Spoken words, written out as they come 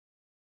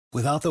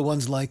Without the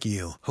ones like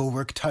you, who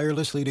work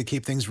tirelessly to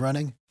keep things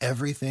running,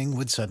 everything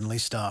would suddenly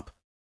stop.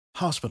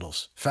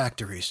 Hospitals,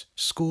 factories,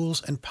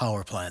 schools, and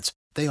power plants,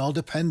 they all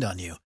depend on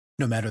you.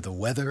 No matter the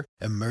weather,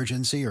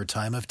 emergency, or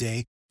time of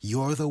day,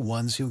 you're the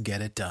ones who get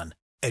it done.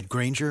 At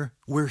Grainger,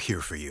 we're here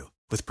for you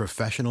with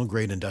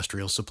professional-grade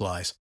industrial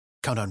supplies.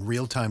 Count on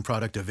real-time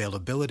product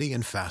availability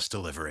and fast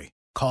delivery.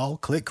 Call,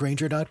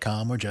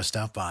 clickgrainger.com, or just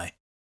stop by.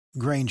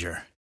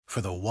 Grainger, for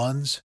the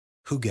ones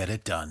who get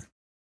it done.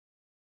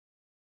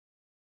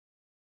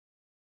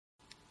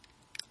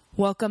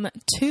 Welcome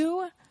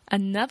to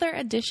another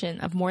edition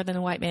of More Than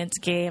a White Man's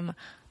Game,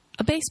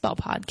 a baseball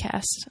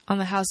podcast on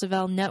the House of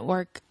L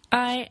Network.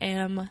 I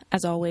am,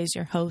 as always,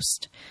 your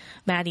host,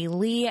 Maddie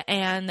Lee,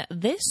 and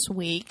this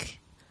week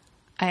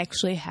I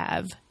actually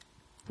have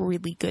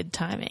really good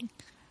timing.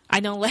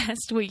 I know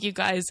last week you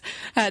guys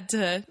had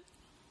to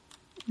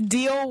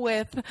deal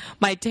with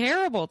my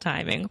terrible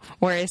timing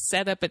where I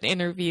set up an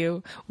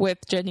interview with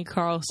Jenny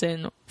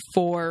Carlson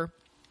for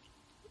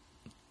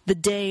the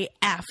day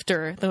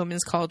after the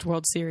Women's College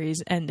World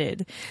Series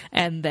ended,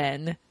 and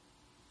then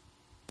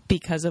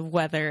because of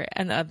weather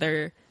and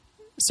other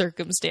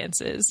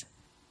circumstances,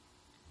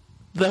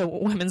 the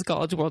Women's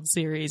College World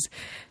Series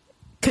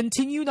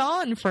continued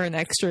on for an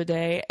extra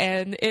day,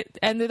 and it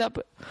ended up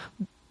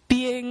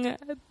being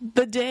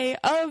the day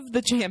of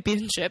the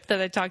championship that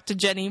I talked to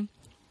Jenny.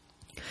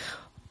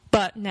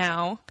 But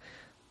now,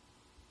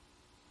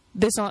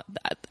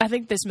 I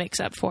think this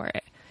makes up for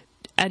it.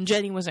 And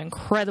Jenny was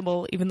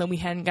incredible, even though we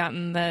hadn't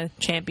gotten the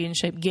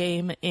championship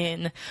game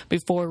in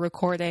before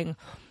recording.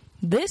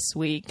 This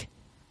week,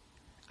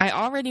 I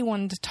already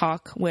wanted to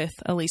talk with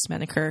Elise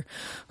Menaker,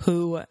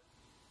 who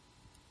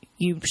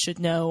you should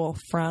know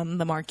from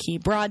the Marquee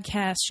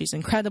broadcast. She's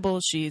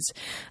incredible. She's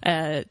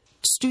a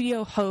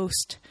studio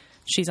host.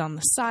 She's on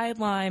the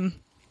sideline.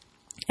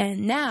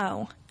 And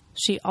now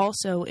she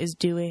also is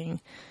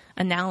doing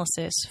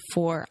analysis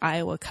for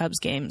Iowa Cubs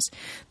games,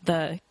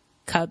 the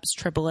Cubs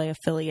AAA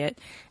affiliate.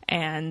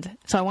 And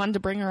so I wanted to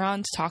bring her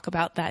on to talk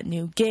about that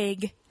new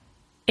gig.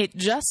 It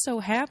just so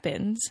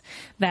happens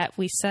that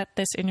we set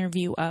this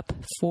interview up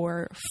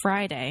for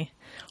Friday.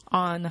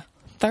 On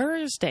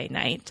Thursday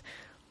night,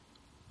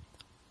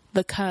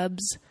 the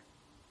Cubs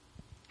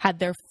had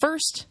their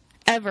first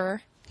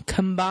ever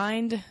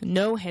combined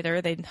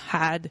no-hitter. They'd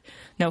had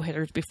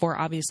no-hitters before,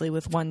 obviously,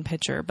 with one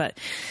pitcher, but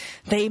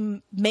they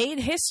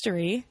made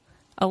history.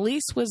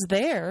 Elise was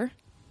there,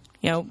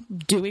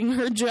 doing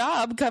her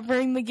job,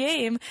 covering the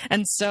game.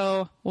 And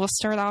so we'll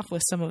start off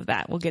with some of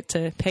that. We'll get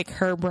to pick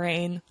her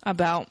brain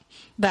about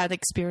that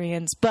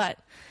experience, but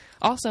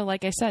also,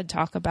 like I said,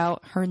 talk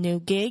about her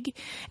new gig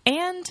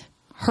and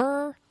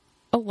her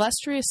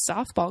illustrious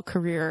softball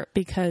career,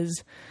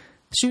 because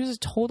she was a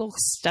total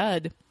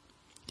stud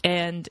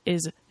and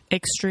is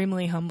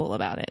extremely humble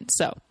about it.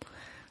 So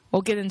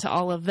we'll get into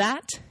all of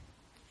that.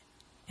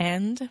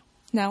 And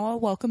now I'll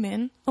welcome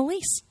in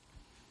Elise.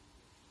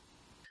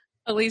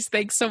 Elise,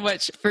 thanks so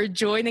much for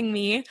joining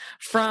me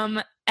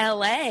from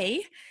LA.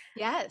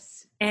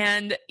 Yes.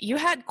 And you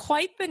had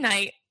quite the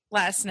night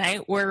last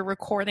night. We're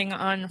recording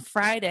on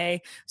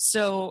Friday.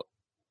 So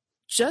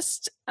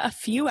just a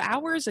few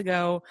hours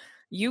ago,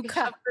 you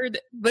covered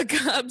the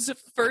Cubs'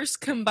 first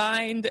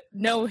combined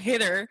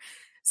no-hitter,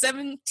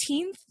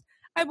 17th,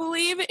 I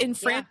believe, in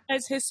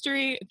franchise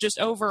history, just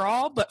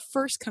overall, but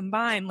first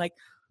combined. Like,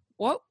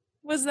 what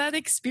was that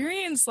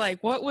experience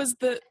like? What was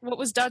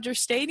Dodger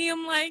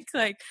Stadium like?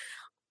 Like,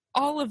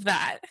 all of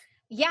that.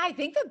 Yeah, I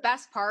think the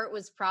best part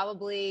was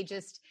probably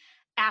just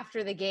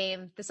after the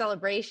game, the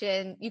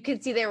celebration. You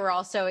could see they were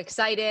all so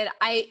excited.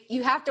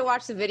 You have to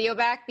watch the video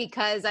back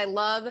because I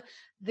love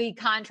the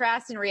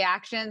contrast and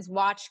reactions.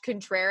 Watch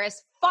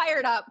Contreras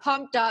fired up,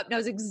 pumped up,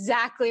 knows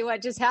exactly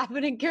what just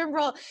happened. And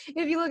Kimbrel,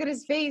 if you look at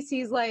his face,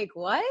 he's like,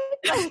 what?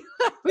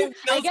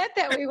 I get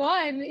that we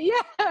won.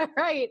 Yeah,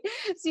 right.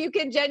 So you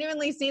can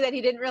genuinely see that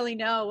he didn't really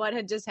know what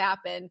had just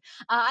happened.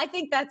 I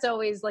think that's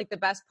always like the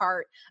best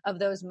part of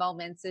those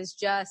moments is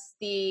just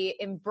the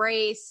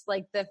embrace,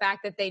 like the fact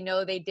that they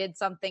know they did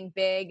something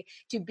big,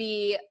 to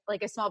be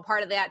like a small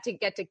part of that, to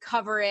get to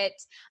cover it.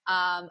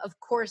 Of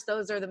course,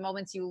 those are the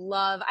moments you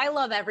love. I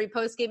love every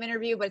post-game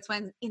interview, but it's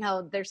when,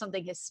 there's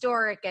something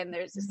historic and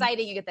there's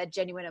exciting, you get that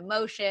genuine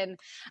emotion.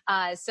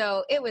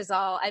 So it was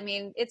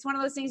it's one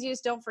of those things you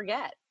just don't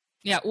forget.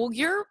 Yeah, well,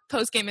 your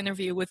post-game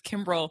interview with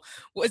Kimbrel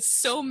was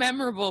so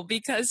memorable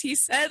because he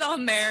said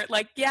on there,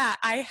 like, yeah,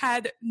 I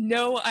had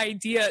no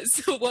idea.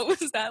 So what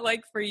was that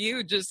like for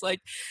you? Just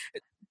like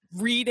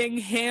reading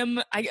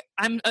him?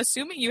 I'm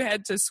assuming you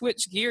had to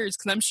switch gears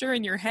because I'm sure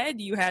in your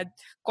head you had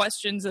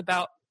questions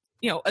about,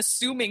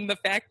 assuming the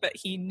fact that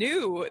he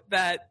knew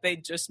that they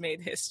just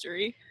made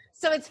history.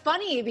 So it's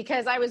funny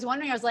because I was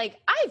wondering, I was like,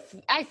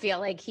 I feel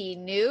like he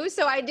knew.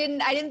 So I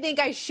didn't think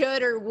I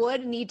should or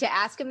would need to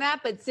ask him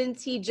that. But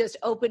since he just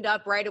opened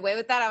up right away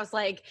with that, I was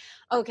like,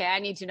 okay, I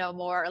need to know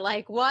more.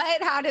 Like,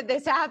 what? How did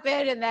this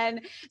happen? And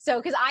then,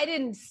 because I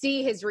didn't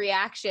see his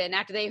reaction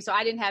after the game. So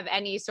I didn't have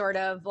any sort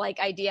of like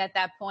idea at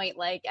that point.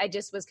 Like, I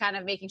just was kind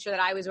of making sure that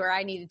I was where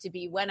I needed to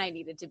be when I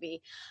needed to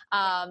be.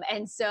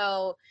 And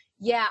so,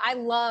 yeah, I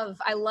love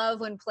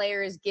when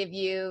players give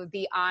you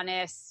the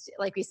honest,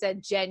 like we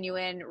said,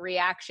 genuine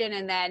reaction.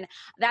 And then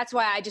that's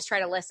why I just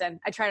try to listen.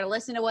 I try to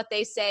listen to what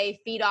they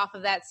say, feed off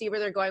of that, see where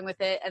they're going with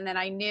it. And then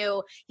I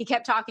knew he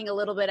kept talking a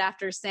little bit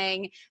after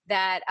saying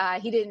that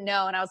he didn't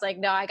know. And I was like,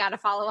 no, I got to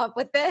follow up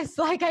with this.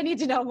 Like, I need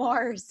to know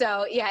more.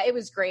 So yeah, it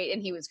was great.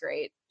 And he was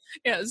great.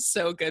 Yeah, it was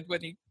so good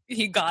when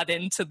he got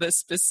into the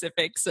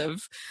specifics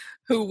of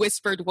who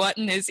whispered what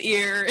in his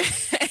ear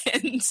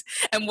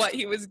and what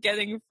he was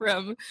getting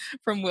from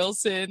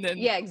Wilson. And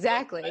yeah,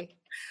 exactly.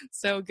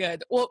 So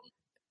good. Well,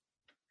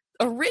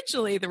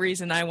 originally the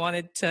reason I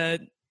wanted to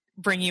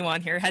bring you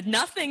on here had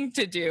nothing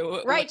to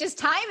do. Right. Just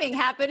timing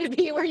happened to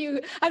be where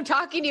I'm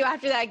talking to you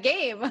after that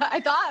game.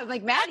 I'm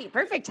like, Maddie,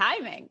 perfect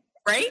timing.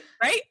 Right.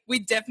 We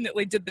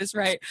definitely did this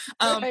right.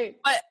 Right.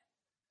 But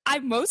I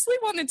mostly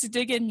wanted to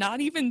dig in, not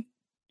even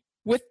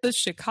with the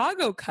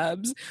Chicago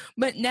Cubs,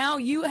 but now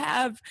you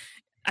have,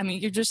 I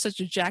mean, you're just such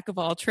a jack of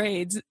all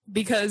trades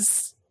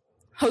because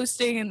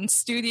hosting and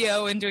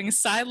studio and doing a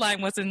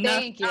sideline was enough.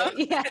 Thank you.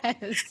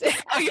 Yes.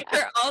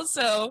 You're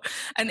also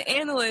an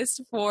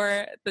analyst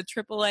for the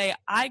AAA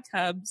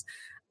iCubs.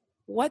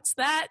 What's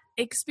that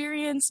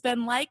experience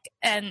been like?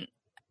 And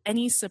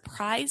any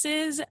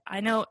surprises? I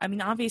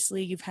mean,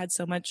 obviously you've had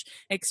so much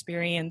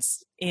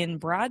experience in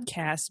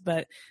broadcast,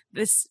 but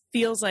this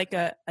feels like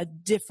a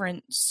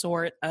different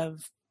sort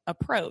of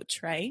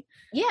approach, right?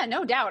 Yeah,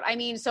 no doubt. I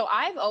mean, so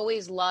I've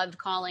always loved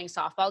calling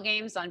softball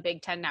games on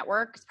Big Ten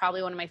Network. It's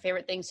probably one of my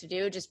favorite things to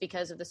do just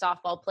because of the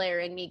softball player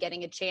in me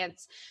getting a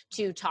chance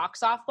to talk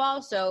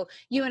softball. So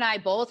you and I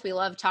both, we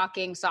love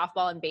talking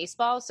softball and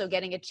baseball. So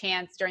getting a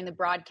chance during the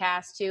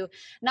broadcast to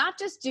not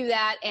just do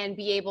that and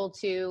be able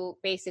to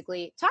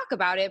basically talk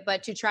about it,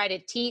 but to try to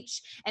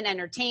teach and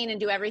entertain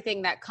and do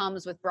everything that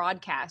comes with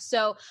broadcast.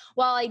 So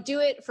while I do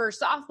it for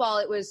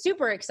softball, it was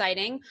super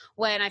exciting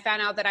when I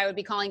found out that I would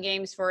be calling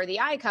games for the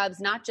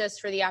iCubs, not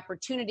just for the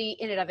opportunity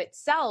in and of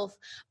itself,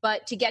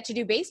 but to get to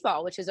do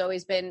baseball, which has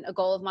always been a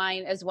goal of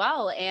mine as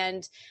well.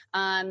 And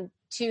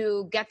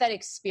to get that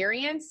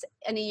experience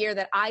in a year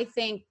that I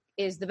think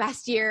is the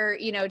best year,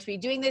 to be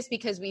doing this,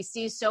 because we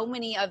see so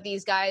many of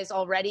these guys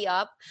already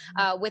up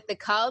with the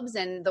Cubs,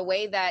 and the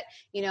way that,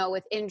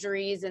 with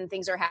injuries and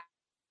things are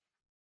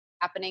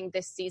happening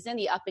this season,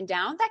 the up and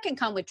down that can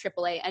come with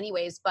AAA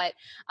anyways. But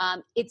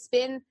it's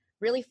been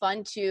really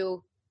fun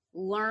to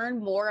learn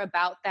more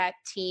about that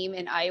team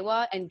in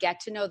Iowa and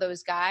get to know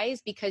those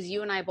guys, because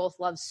you and I both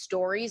love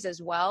stories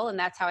as well. And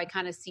that's how I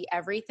kind of see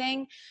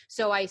everything.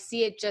 So I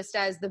see it just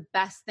as the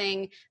best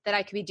thing that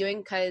I could be doing,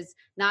 because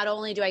not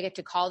only do I get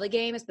to call the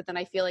games, but then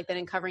I feel like then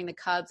in covering the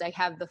Cubs, I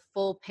have the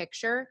full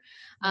picture.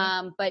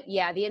 But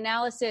yeah, the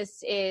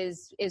analysis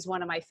is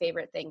one of my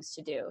favorite things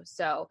to do.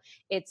 So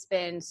it's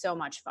been so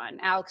much fun.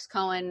 Alex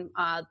Cohen,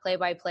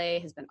 play-by-play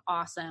has been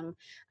awesome.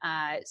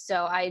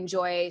 So I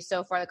enjoy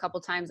so far the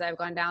couple times I've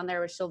gone down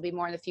there, which will be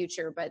more in the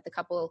future, but the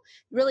couple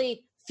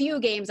really few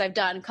games I've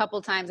done, a couple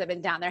times I've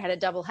been down there, had a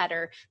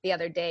doubleheader the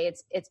other day.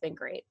 It's been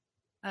great.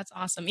 That's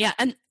awesome. Yeah.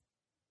 And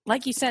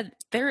like you said,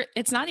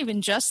 it's not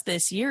even just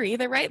this year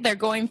either, right? They're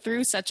going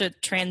through such a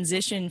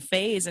transition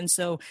phase. And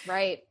so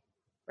right.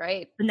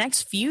 The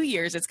next few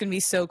years, it's going to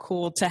be so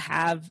cool to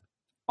have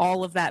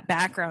all of that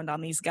background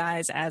on these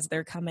guys as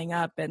they're coming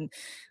up. And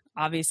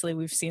obviously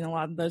we've seen a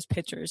lot of those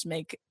pitchers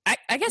make,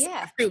 I guess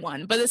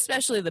everyone, but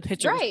especially the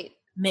pitchers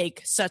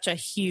make such a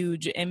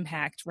huge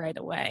impact right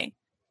away.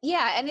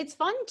 Yeah, and it's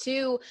fun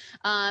too,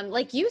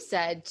 like you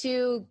said,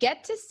 to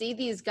get to see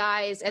these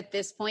guys at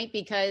this point,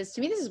 because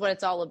to me, this is what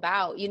it's all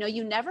about.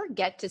 You never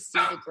get to see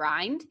the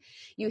grind.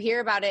 You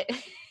hear about it.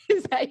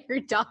 Is that your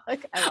dog?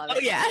 I love it. Oh,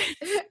 yeah.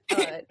 I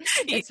love it.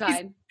 It's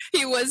fine.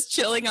 He was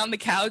chilling on the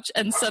couch,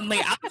 and suddenly,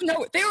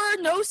 there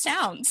were no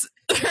sounds.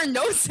 There are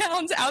no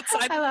sounds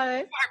outside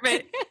the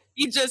apartment.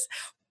 He just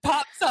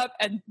pops up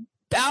and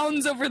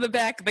bounds over the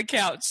back of the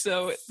couch.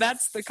 So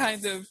that's the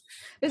kind of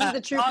this is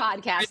the true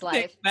podcast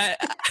life that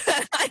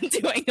I'm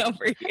doing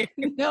over here.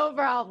 No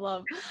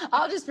problem.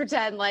 I'll just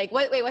pretend like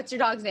what's your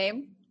dog's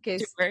name?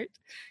 Stuart.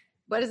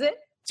 What is it?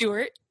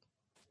 Stuart.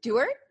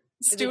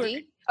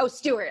 Stuart. Oh,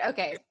 Stuart.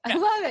 Okay. I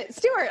love it.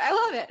 Stuart. I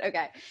love it.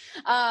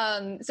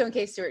 Okay. So in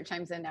case Stuart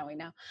chimes in, now we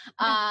know.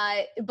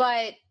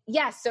 But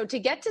yes, so to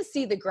get to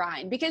see the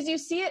grind, because you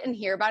see it and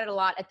hear about it a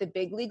lot at the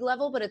big league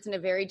level, but it's in a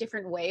very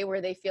different way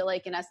where they feel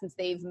like in essence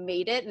they've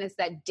made it and it's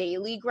that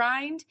daily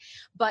grind.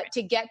 But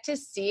to get to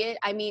see it,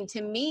 I mean,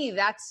 to me,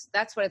 that's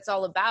what it's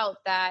all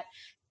about, that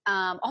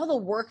all the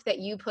work that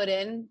you put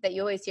in that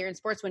you always hear in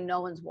sports when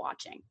no one's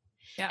watching.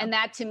 Yeah. And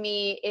that to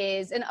me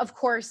is, and of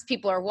course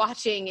people are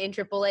watching in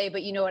AAA,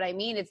 but you know what I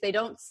mean? It's they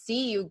don't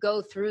see you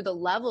go through the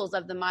levels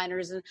of the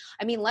minors. And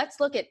I mean, let's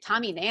look at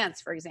Tommy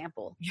Nance, for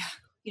example. Yeah.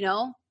 You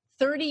know,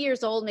 30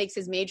 years old, makes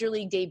his major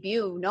league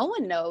debut. No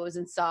one knows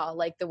and saw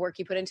like the work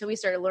he put until we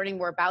started learning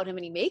more about him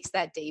and he makes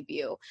that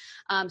debut.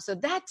 So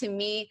that to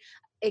me,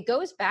 it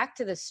goes back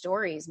to the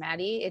stories,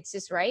 Maddie. It's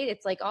just right.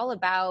 It's like all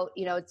about,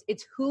 you know,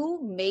 it's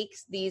who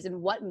makes these and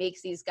what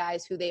makes these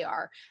guys who they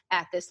are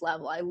at this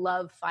level. I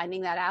love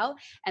finding that out.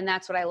 And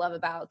that's what I love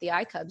about the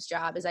iCubs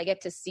job is I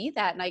get to see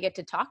that and I get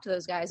to talk to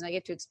those guys and I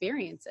get to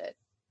experience it.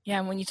 Yeah.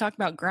 And when you talk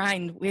about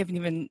grind, we haven't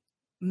even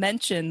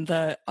mentioned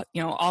the,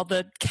 you know, all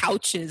the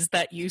couches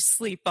that you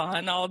sleep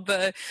on, all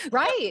the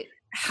right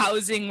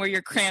housing where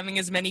you're cramming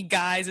as many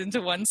guys into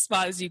one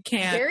spot as you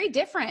can. Very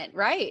different.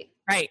 Right.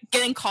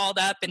 Getting called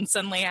up and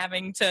suddenly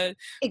having to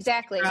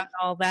exactly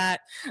all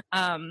that.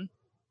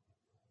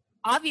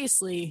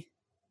 Obviously,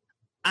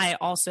 I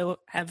also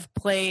have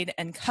played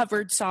and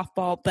covered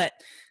softball, but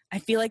I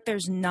feel like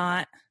there's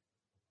not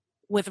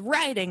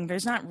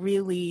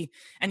really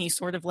any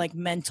sort of like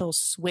mental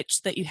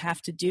switch that you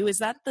have to do. Is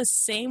that the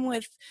same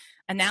with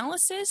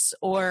analysis,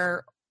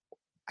 or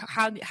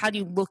how do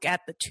you look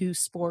at the two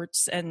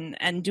sports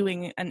and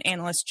doing an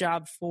analyst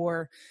job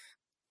for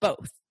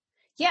both?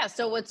 Yeah.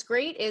 So what's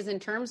great is in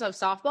terms of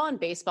softball and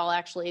baseball,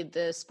 actually,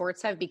 the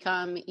sports have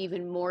become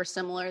even more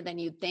similar than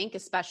you'd think,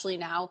 especially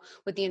now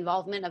with the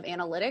involvement of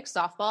analytics.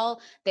 Softball,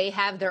 they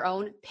have their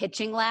own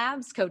pitching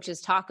labs.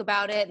 Coaches talk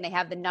about it and they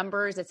have the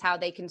numbers. It's how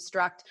they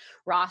construct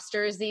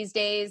rosters these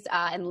days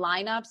and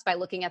lineups by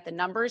looking at the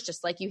numbers,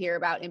 just like you hear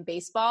about in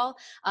baseball.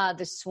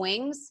 The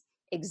swings,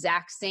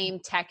 exact same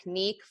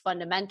technique,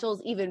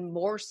 fundamentals, even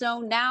more so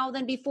now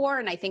than before.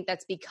 And I think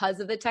that's because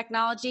of the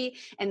technology,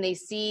 and they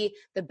see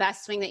the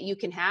best swing that you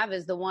can have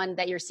is the one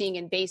that you're seeing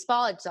in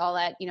baseball. It's all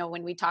that, you know,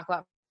 when we talk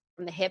about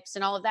from the hips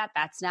and all of that,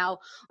 that's now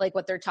like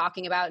what they're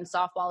talking about in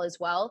softball as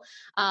well.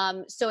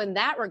 So in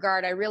that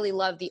regard, I really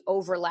love the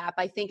overlap.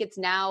 I think it's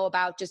now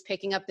about just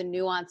picking up the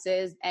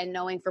nuances and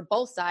knowing for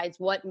both sides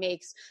what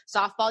makes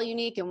softball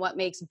unique and what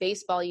makes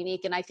baseball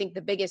unique. And I think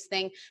the biggest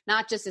thing,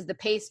 not just is the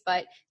pace,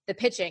 but the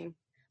pitching.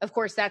 Of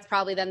course, that's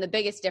probably then the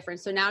biggest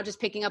difference. So now just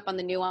picking up on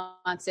the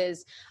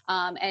nuances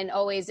and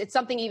always, it's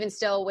something even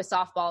still with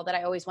softball that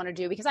I always want to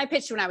do because I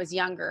pitched when I was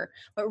younger,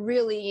 but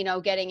really, you know,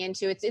 getting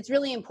into it's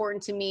really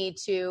important to me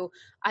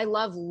I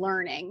love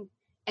learning.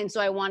 And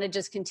so I want to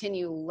just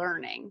continue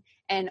learning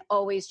and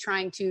always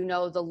trying to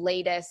know the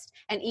latest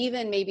and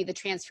even maybe the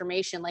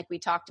transformation like we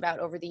talked about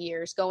over the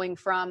years, going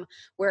from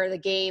where the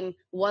game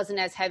wasn't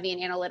as heavy in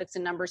analytics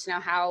and numbers to now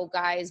how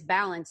guys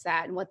balance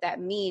that and what that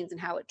means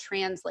and how it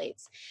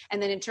translates. And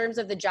then in terms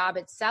of the job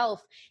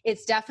itself,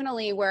 it's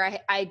definitely where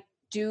I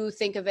do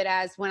think of it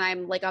as when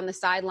I'm like on the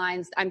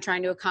sidelines, I'm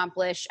trying to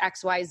accomplish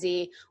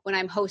XYZ. When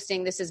I'm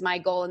hosting, this is my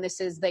goal. And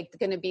this is like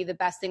going to be the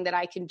best thing that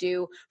I can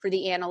do for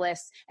the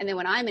analysts. And then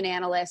when I'm an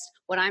analyst,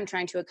 what I'm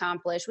trying to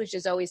accomplish, which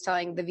is always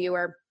telling the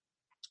viewer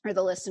or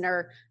the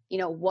listener, you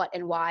know, what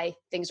and why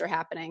things are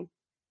happening.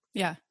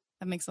 Yeah,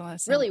 that makes a lot of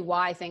sense. Really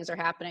why things are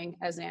happening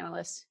as an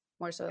analyst,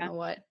 more so than the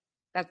what.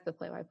 That's the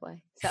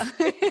play-by-play. So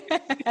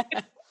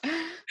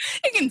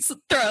you can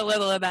throw a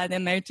little of that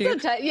in there too.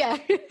 Sometimes, yeah.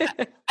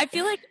 I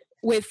feel like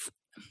with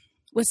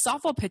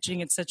softball pitching,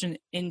 it's such an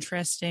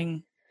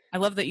interesting, I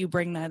love that you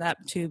bring that up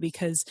too,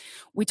 because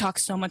we talk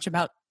so much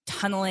about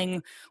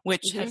tunneling,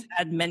 which has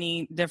had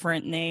many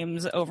different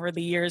names over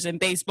the years in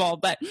baseball.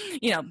 But,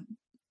 you know,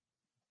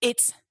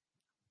 it's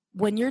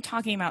when you're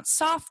talking about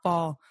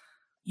softball,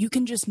 you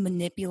can just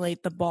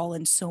manipulate the ball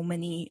in so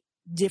many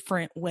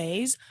different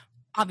ways.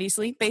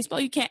 Obviously, baseball,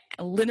 you can't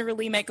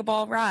literally make a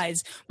ball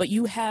rise, but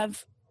you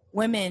have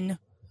women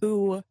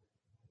who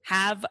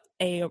have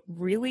a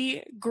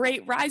really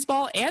great rise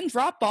ball and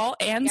drop ball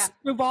and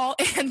screw ball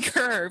and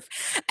curve.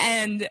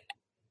 And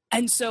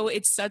so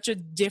it's such a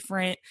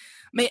different,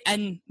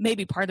 and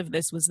maybe part of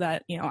this was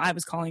that, you know, I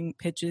was calling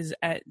pitches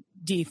at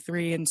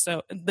D3 and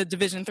so the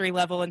Division III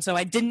level. And so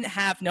I didn't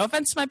have, no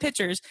offense to my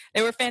pitchers,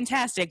 they were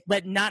fantastic,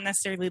 but not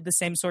necessarily the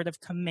same sort of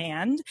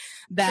command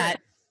that,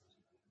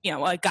 you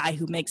know, a guy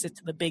who makes it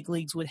to the big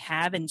leagues would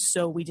have. And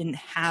so we didn't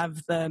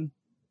have the,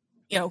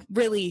 you know,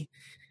 really.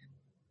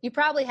 You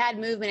probably had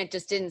movement. It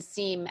just didn't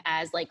seem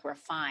as like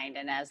refined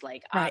and as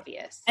like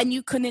obvious. And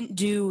you couldn't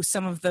do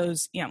some of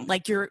those, you know,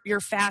 like your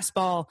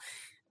fastball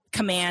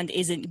command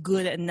isn't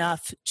good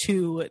enough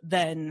to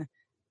then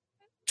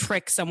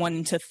trick someone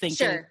into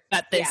thinking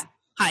that this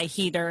high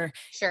heater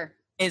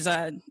is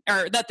or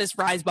that this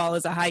rise ball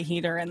is a high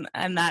heater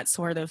and that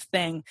sort of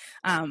thing.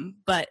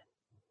 But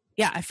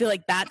yeah, I feel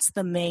like that's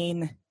the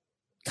main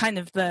kind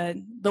of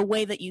the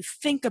way that you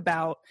think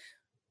about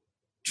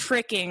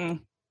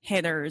tricking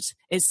hitters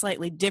is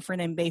slightly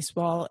different in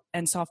baseball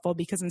and softball,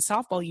 because in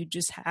softball you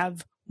just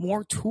have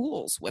more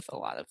tools with a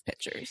lot of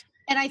pitchers.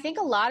 And I think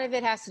a lot of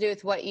it has to do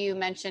with what you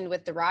mentioned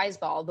with the rise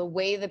ball, the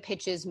way the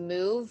pitches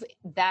move.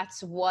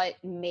 That's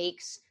what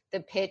makes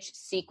the pitch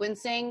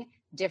sequencing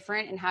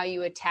different and how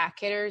you attack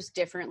hitters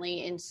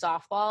differently in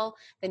softball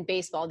than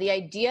baseball. The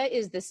idea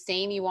is the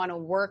same. You want to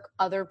work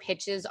other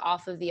pitches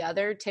off of the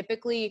other.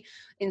 Typically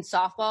in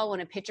softball,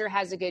 when a pitcher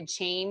has a good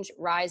change,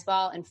 rise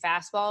ball and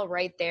fastball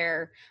right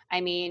there,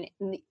 I mean,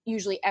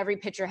 usually every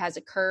pitcher has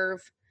a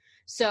curve.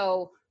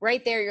 So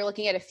right there, you're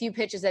looking at a few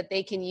pitches that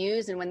they can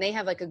use. And when they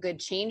have like a good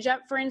changeup,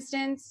 for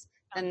instance,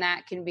 then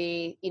that can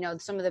be, you know,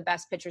 some of the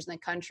best pitchers in the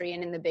country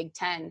and in the Big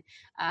Ten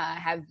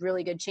have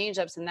really good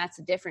changeups, and that's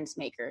a difference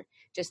maker.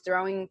 Just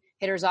throwing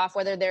hitters off,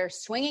 whether they're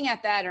swinging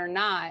at that or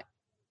not,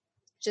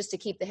 just to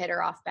keep the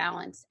hitter off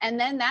balance. And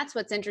then that's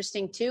what's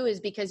interesting too, is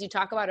because you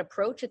talk about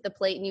approach at the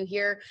plate and you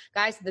hear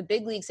guys at the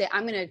big league say,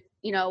 I'm going to,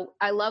 you know,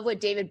 I love what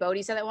David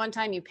Bodie said at one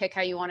time, you pick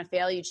how you want to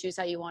fail, you choose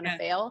how you want to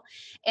fail.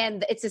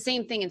 And it's the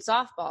same thing in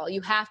softball. You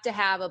have to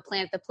have a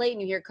plan at the plate,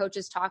 and you hear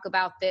coaches talk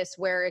about this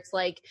where it's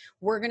like,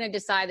 we're going to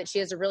decide that she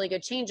has a really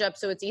good changeup.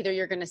 So it's either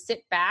you're going to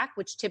sit back,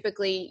 which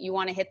typically you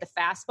want to hit the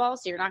fastball,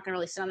 so you're not going to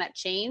really sit on that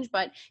change,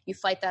 but you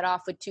fight that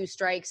off with 2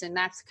 strikes. And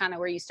that's kind of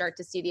where you start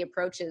to see the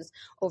approaches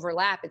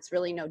overlap. It's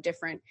really no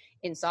different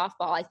in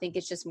softball. I think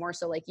it's just more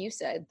so, like you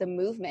said, the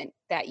movement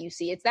that you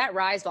see. It's that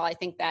rise ball. I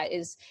think that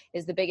is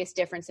the biggest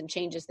difference and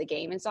changes the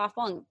game in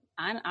softball,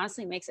 and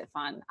honestly makes it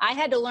fun. I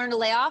had to learn to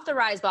lay off the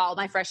rise ball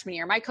my freshman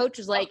year. My coach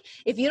was like,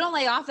 if you don't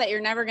lay off that,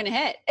 you're never going to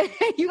hit.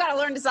 You got to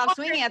learn to stop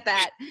swinging at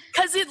that.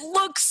 Because it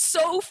looks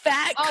so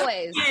fat.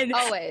 Always. And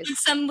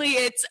suddenly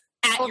it's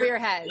at over your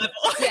head. Level.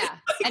 Yeah.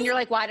 And you're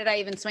like, why did I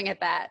even swing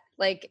at that?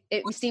 Like,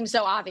 it seems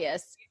so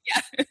obvious.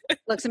 Yeah.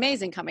 Looks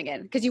amazing coming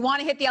in because you want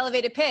to hit the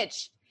elevated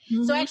pitch.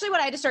 Mm-hmm. So actually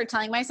what I just started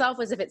telling myself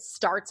was, if it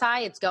starts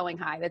high, it's going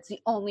high. That's the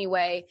only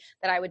way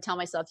that I would tell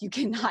myself, you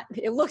cannot,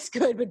 it looks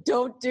good, but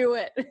don't do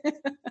it.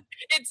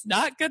 It's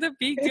not going to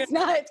be good. It's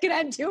going to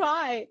end too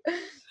high.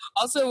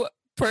 Also,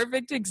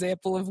 perfect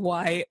example of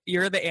why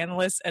you're the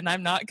analyst and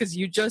I'm not, because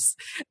you just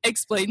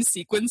explained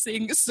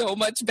sequencing so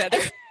much better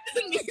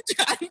than you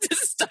trying to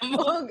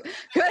stumble. Oh,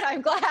 good.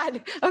 I'm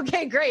glad.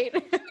 Okay, great. The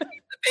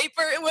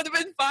paper, it would have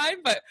been fine,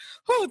 but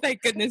oh,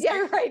 thank goodness.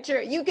 Yeah, right.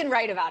 True. You can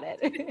write about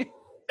it.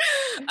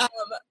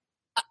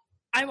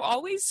 I'm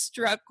always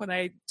struck when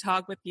I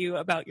talk with you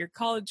about your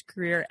college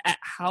career at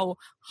how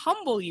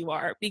humble you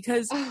are,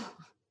 because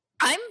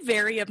I'm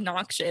very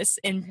obnoxious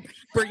in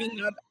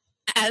bringing up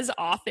as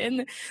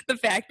often the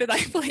fact that I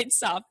played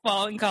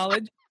softball in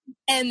college.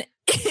 And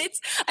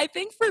I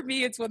think for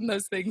me, it's one of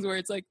those things where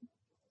it's like,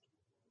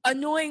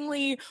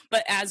 annoyingly,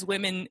 but as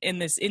women in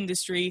this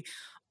industry,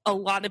 a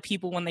lot of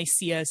people, when they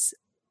see us,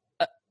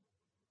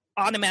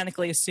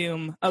 automatically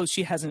assume, oh,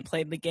 she hasn't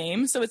played the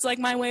game. So it's like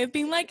my way of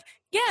being like,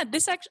 yeah,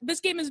 this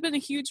game has been a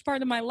huge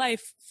part of my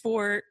life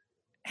for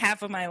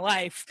half of my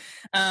life,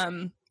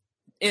 in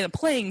a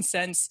playing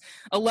sense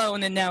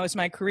alone, and now is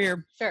my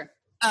career. Sure.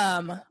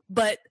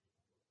 But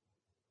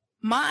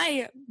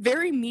my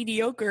very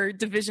mediocre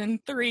Division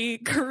III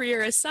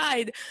career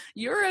aside,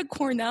 you're a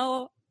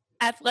Cornell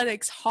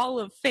Athletics Hall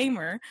of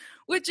Famer,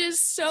 which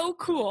is so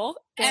cool.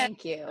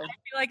 Thank you. I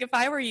feel like if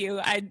I were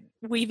you, I'd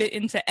weave it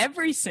into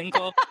every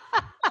single.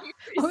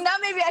 Well, now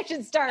maybe I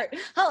should start.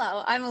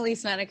 Hello, I'm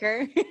Elise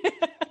Menaker.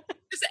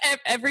 Just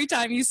every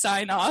time you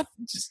sign off,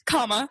 just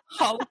comma,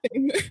 Hall of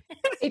Famer.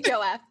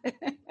 HOF.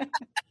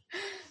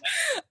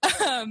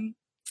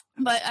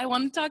 But I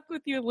want to talk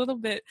with you a little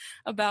bit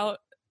about,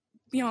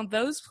 you know,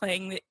 those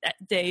playing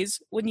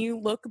days when you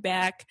look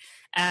back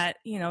at,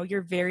 you know,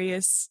 your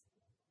various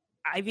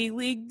Ivy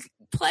League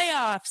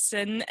playoffs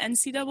and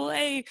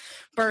NCAA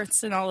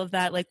berths and all of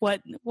that. Like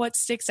what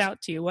sticks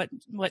out to you?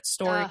 What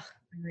story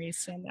memories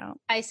stand out?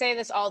 I say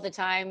this all the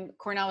time.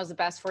 Cornell was the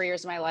best 4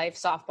 years of my life.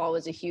 Softball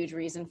was a huge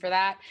reason for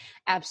that.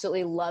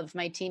 Absolutely loved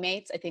my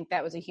teammates. I think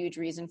that was a huge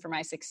reason for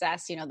my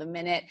success. You know, the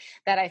minute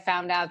that I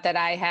found out that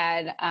I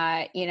had,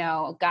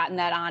 gotten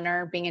that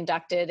honor, being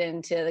inducted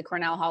into the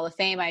Cornell Hall of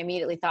Fame, I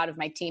immediately thought of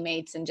my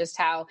teammates and just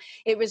how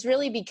it was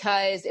really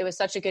because it was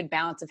such a good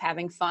balance of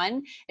having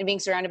fun and being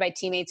surrounded by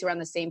teammates who were on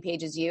the same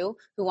page as you,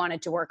 who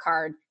wanted to work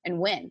hard and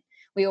win.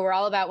 We were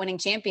all about winning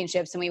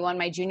championships, and we won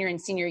my junior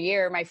and senior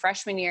year. My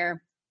freshman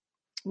year,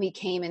 we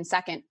came in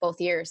second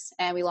both years,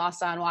 and we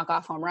lost on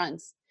walk-off home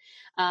runs.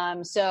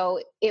 So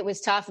it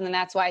was tough. And then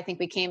that's why I think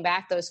we came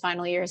back those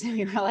final years and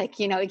we were like,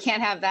 you know, we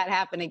can't have that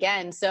happen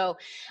again. So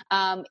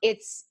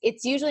it's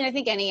usually, I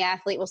think any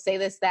athlete will say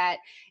this, that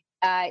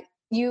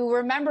you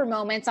remember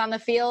moments on the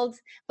field,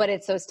 but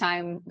it's those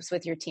times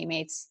with your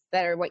teammates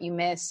that are what you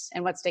miss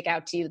and what stick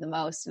out to you the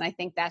most. And I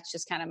think that's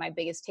just kind of my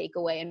biggest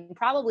takeaway, and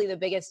probably the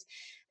biggest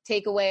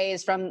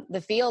takeaways from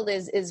the field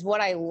is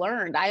what I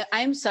learned.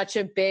 I'm such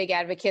a big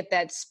advocate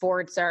that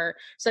sports are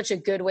such a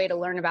good way to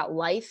learn about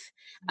life,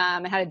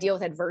 and how to deal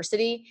with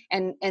adversity.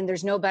 And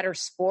there's no better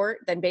sport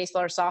than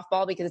baseball or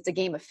softball because it's a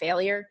game of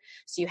failure.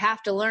 So you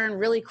have to learn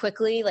really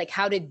quickly, like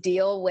how to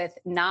deal with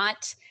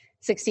not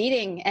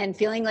succeeding and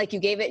feeling like you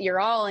gave it your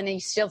all and you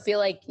still feel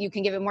like you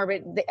can give it more,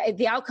 but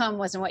the outcome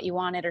wasn't what you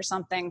wanted or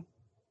something.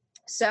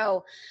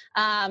 So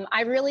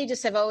I really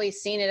just have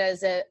always seen it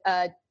as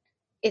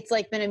it's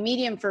like been a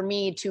medium for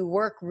me to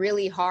work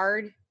really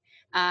hard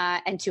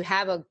and to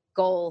have a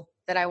goal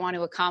that I want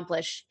to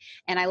accomplish.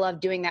 And I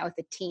love doing that with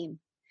a team.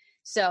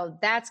 So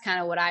that's kind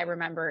of what I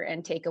remember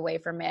and take away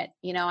from it.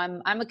 You know,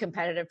 I'm a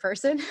competitive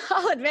person.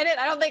 I'll admit it.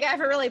 I don't think I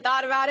ever really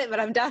thought about it, but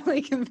I'm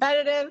definitely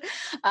competitive.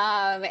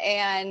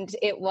 And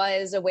it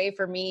was a way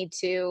for me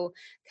to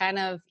kind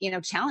of, you know,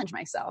 challenge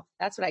myself.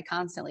 That's what I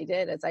constantly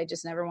did, is I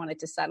just never wanted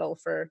to settle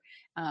for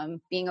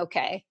being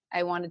okay.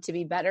 I wanted to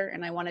be better,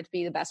 and I wanted to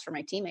be the best for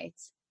my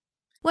teammates.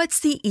 What's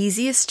the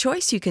easiest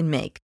choice you can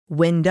make?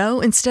 Window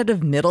instead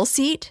of middle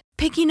seat?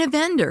 Picking a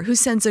vendor who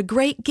sends a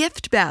great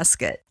gift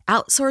basket?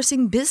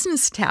 Outsourcing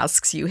business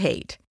tasks you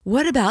hate?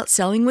 What about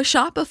selling with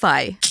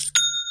Shopify?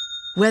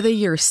 Whether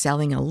you're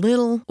selling a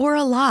little or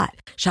a lot,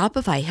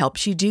 Shopify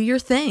helps you do your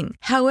thing,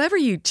 however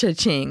you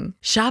cha-ching.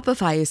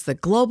 Shopify is the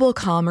global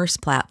commerce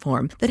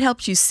platform that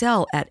helps you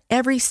sell at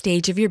every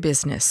stage of your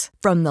business.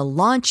 From the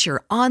launch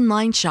your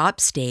online shop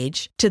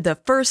stage to the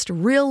first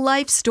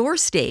real-life store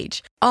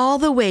stage, all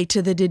the way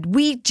to the did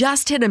we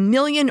just hit a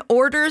million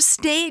orders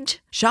stage.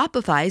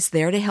 Shopify's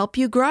there to help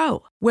you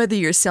grow. Whether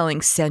you're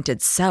selling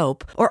scented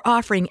soap or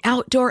offering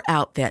outdoor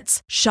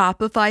outfits,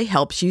 Shopify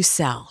helps you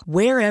sell.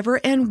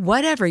 Wherever and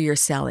whatever you're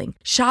selling,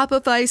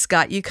 Shopify's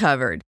got you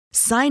covered.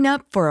 Sign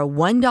up for a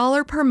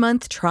 $1 per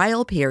month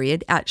trial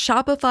period at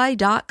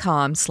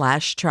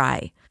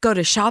shopify.com/try. Go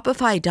to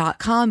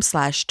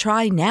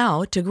shopify.com/try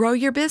now to grow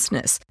your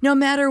business, no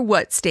matter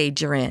what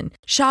stage you're in.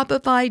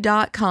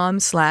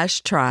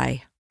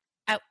 Shopify.com/try.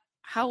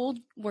 How old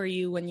were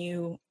you when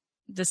you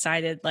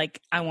decided,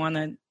 like, I want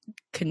to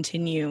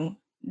continue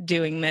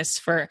doing this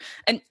for,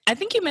 and I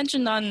think you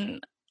mentioned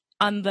on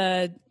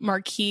the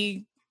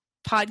Marquee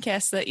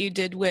podcast that you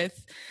did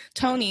with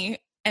Tony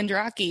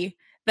Andraki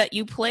that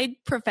you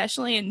played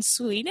professionally in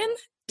Sweden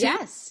too?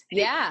 Yes.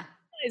 Yeah.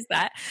 Is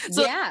that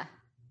so? Yeah.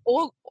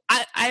 Well,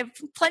 I have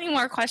plenty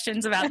more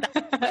questions about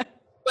that.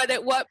 But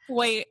at what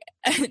point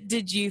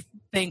did you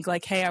think,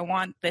 like, hey, I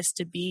want this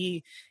to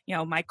be, you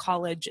know, my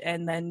college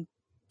and then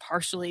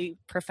partially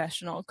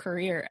professional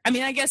career? I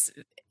mean, I guess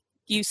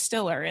you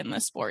still are in the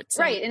sports.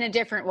 So. Right, in a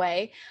different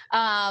way.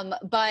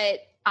 But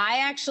I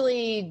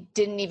actually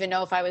didn't even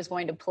know if I was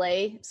going to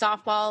play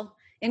softball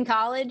in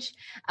college.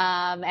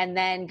 And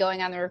then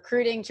going on the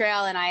recruiting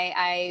trail, and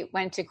I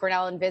went to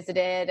Cornell and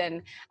visited,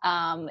 and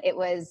it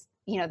was,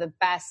 you know, the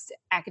best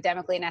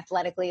academically and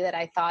athletically that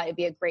I thought it'd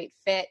be a great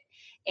fit.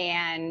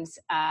 And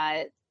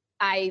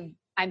I'm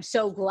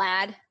so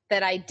glad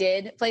that I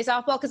did play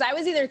softball, because I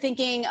was either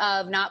thinking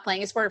of not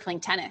playing a sport or playing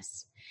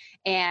tennis,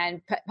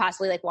 and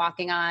possibly like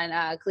walking on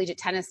a collegiate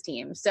tennis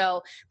team.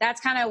 So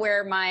that's kind of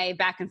where my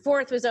back and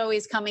forth was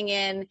always coming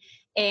in.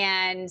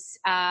 And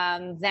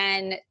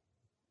then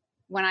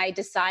when I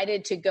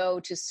decided to go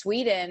to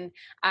Sweden,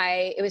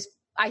 I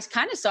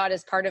kind of saw it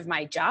as part of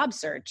my job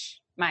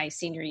search my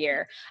senior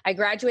year. I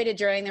graduated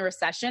during the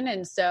recession.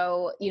 And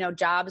so, you know,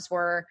 jobs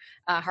were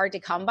hard to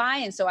come by.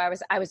 And so I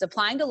was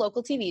applying to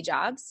local TV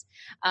jobs.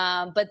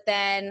 But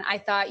then I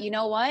thought, you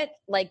know what,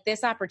 like,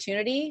 this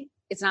opportunity,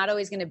 it's not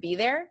always going to be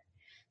there.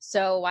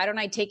 So why don't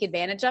I take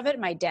advantage of it?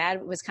 My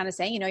dad was kind of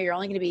saying, you know, you're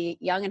only going to be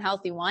young and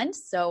healthy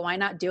once. So why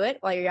not do it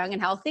while you're young and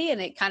healthy?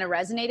 And it kind of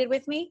resonated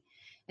with me.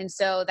 And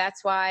so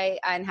that's why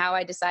and how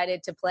I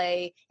decided to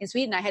play in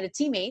Sweden. I had a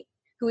teammate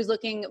who was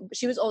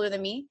she was older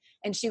than me,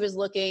 and she was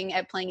looking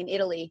at playing in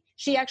Italy.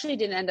 She actually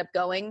didn't end up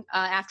going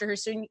after her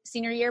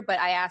senior year, but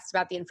I asked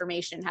about the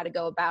information, how to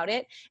go about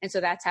it. And so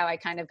that's how I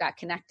kind of got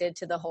connected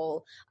to the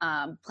whole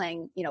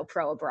playing, you know,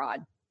 pro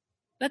abroad.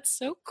 That's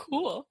so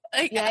cool.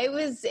 Yeah, it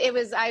was,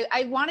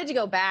 I wanted to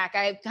go back.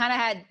 I kind of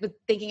had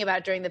thinking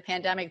about during the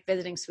pandemic,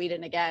 visiting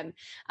Sweden again,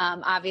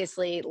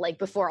 obviously, like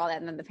before all that,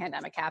 and then the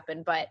pandemic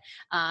happened, but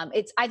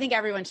I think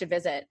everyone should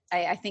visit.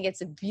 I think it's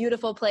a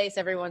beautiful place.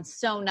 Everyone's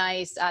so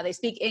nice. They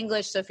speak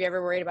English. So if you're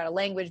ever worried about a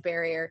language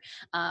barrier,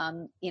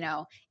 you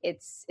know,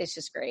 it's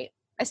just great.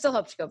 I still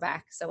hope to go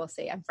back. So we'll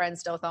see. I'm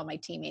friends still with all my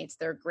teammates.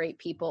 They're great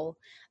people.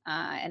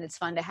 And it's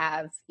fun to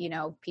have, you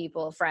know,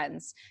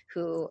 friends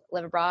who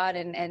live abroad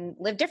and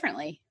live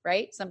differently,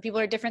 right? Some people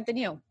are different than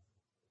you.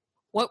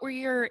 What were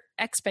your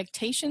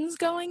expectations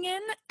going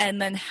in?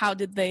 And then how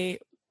did they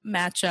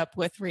match up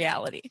with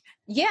reality?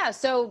 Yeah.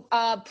 So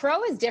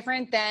pro is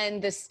different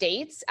than the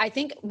States. I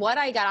think what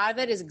I got out of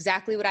it is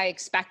exactly what I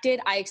expected.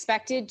 I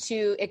expected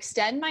to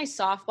extend my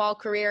softball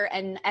career.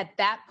 And at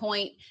that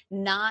point,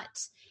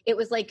 it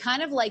was like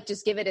kind of like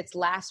just give it its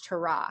last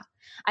hurrah.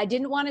 I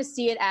didn't want to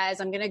see it as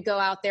I'm going to go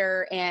out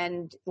there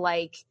and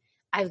like,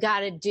 I've got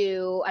to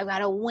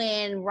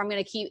win, or I'm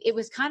going to keep, it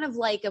was kind of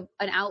like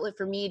an outlet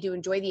for me to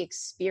enjoy the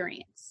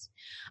experience.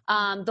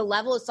 The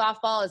level of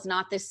softball is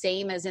not the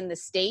same as in the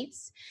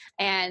States.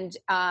 And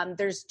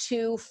there's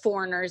 2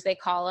 foreigners, they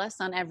call us,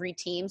 on every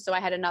team. So I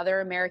had another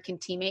American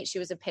teammate. She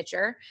was a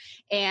pitcher.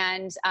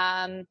 And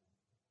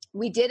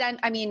We did.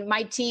 I mean,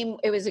 my team,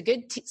 it was a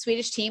good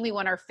Swedish team. We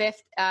won our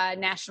 5th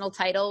national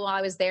title while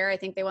I was there. I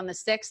think they won the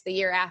 6th the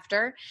year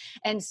after.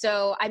 And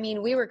so, I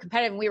mean, we were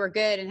competitive and we were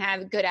good and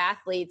have good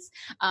athletes.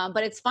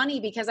 But it's funny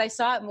because I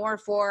saw it more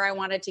for, I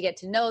wanted to get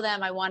to know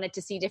them. I wanted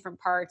to see different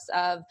parts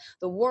of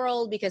the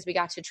world because we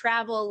got to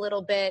travel a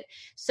little bit.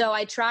 So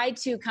I tried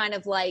to kind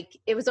of like,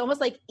 it was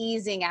almost like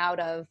easing out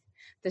of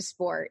the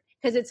sport.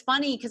 Because it's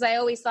funny because I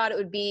always thought it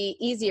would be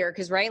easier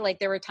because, right, like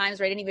there were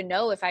times where I didn't even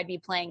know if I'd be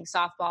playing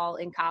softball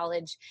in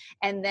college.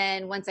 And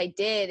then once I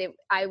did,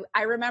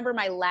 I remember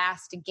my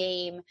last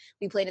game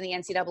we played in the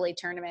NCAA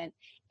tournament.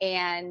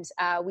 And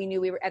we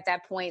knew we were at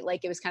that point,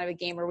 like it was kind of a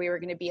game where we were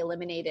going to be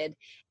eliminated.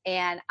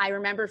 And I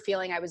remember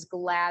feeling I was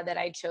glad that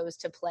I chose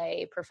to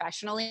play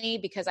professionally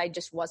because I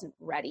just wasn't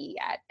ready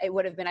yet. It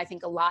would have been, I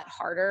think, a lot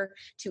harder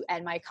to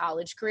end my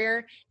college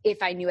career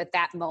if I knew at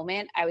that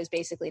moment I was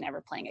basically never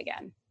playing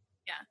again.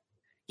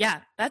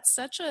 Yeah, that's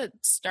such a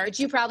start. But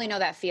you probably know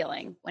that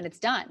feeling when it's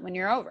done, when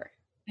you're over.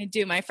 I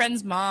do. My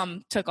friend's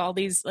mom took all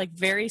these like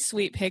very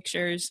sweet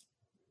pictures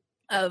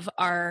of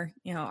our,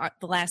 the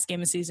last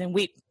game of the season.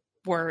 We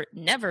were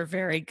never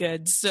very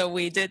good, so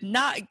we did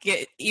not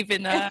get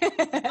even a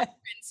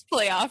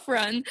playoff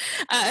run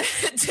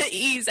to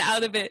ease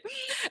out of it.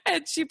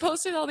 And she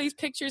posted all these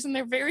pictures, and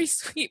they're very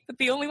sweet. But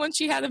the only one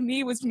she had of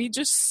me was me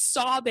just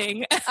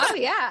sobbing. Oh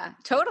yeah,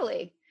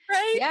 totally.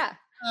 Right? Yeah.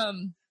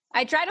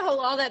 I try to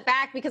hold all that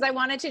back because I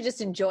wanted to just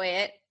enjoy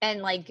it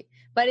and like,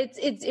 but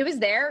it was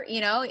there,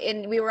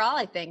 and we were all,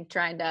 I think,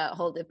 trying to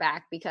hold it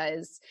back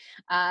because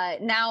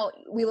now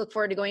we look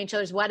forward to going to each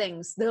other's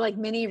weddings. They're like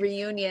mini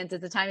reunions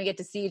at the time you get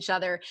to see each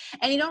other.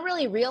 And you don't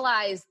really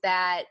realize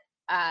that,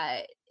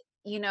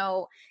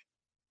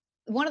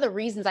 one of the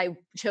reasons I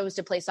chose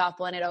to play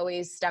softball and it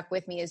always stuck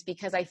with me is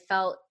because I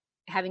felt,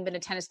 having been a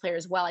tennis player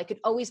as well, I could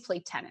always play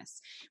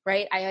tennis,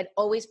 right? I had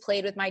always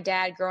played with my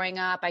dad growing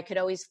up. I could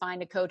always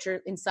find a coach or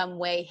in some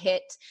way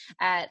hit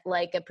at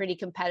like a pretty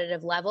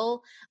competitive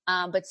level.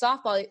 But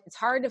softball, it's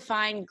hard to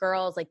find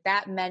girls like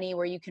that many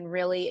where you can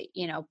really,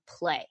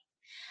 play.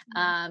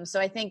 So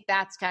I think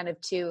that's kind of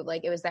too,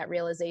 like it was that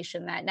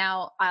realization that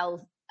now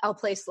I'll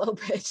play slow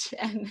pitch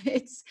and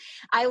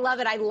I love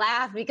it. I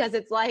laugh because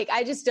it's like,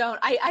 I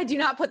do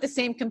not put the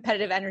same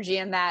competitive energy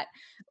in that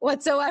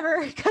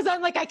whatsoever. Cause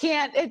I'm like, I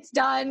can't, it's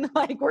done.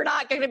 Like, we're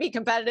not going to be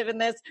competitive in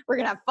this. We're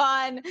going to have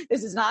fun.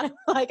 This is not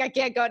like, I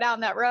can't go down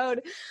that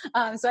road.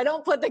 So I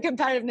don't put the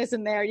competitiveness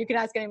in there. You can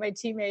ask any of my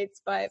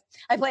teammates, but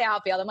I play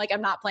outfield. I'm like,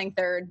 I'm not playing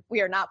third. We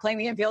are not playing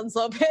the infield and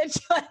slow pitch.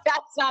 Like,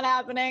 that's not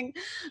happening.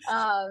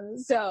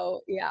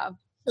 So yeah.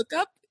 Hook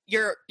up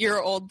your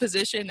old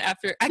position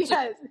after actually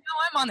yes. now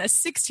I'm on a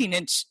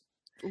 16-inch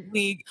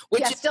league,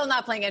 which is still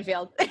not playing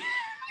infield.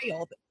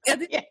 wild.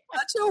 And it's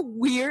such a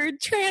weird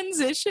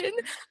transition.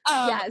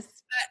 Yes.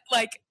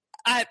 Like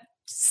I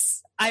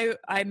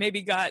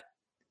maybe got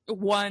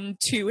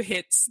 1-2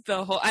 hits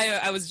the whole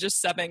I was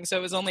just subbing, so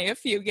it was only a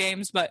few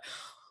games, but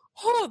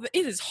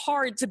it is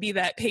hard to be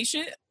that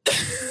patient.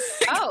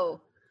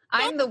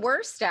 I'm the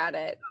worst at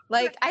it.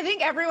 Like, I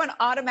think everyone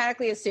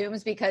automatically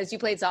assumes because you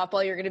played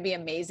softball, you're going to be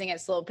amazing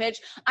at slow pitch.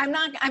 I'm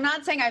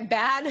not saying I'm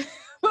bad,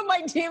 but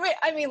my teammate,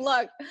 I mean,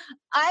 look,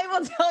 I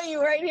will tell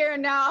you right here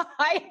and now,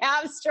 I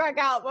have struck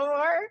out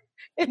before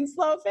in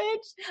slow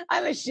pitch.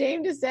 I'm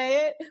ashamed to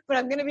say it, but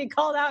I'm going to be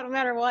called out no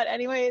matter what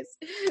anyways.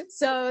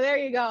 So there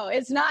you go.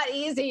 It's not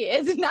easy.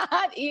 It's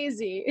not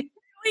easy. It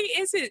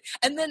really isn't.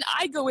 And then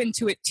I go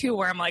into it too,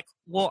 where I'm like,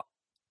 well,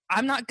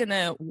 I'm not going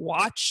to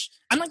watch.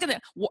 I'm not going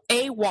to,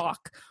 A,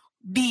 walk,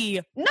 B.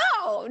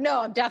 No,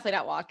 I'm definitely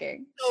not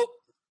walking.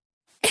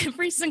 So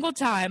every single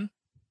time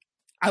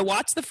I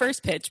watch the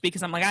first pitch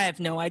because I'm like, I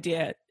have no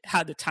idea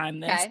how to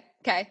time this.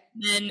 Okay.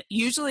 Then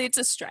usually it's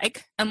a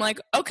strike. I'm like,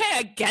 okay,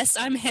 I guess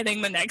I'm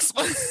hitting the next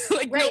one.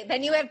 Like, right. No.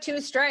 Then you have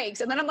 2 strikes.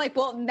 And then I'm like,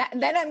 well,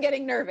 then I'm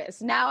getting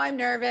nervous. Now I'm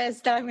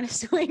nervous that I'm going to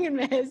swing and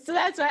miss. So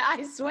that's why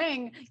I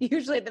swing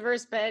usually at the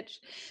first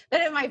pitch.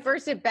 Then if my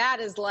first at bat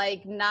is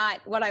like not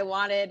what I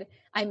wanted,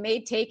 I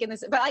may take in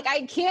this, but like,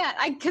 I can't,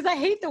 because I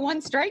hate the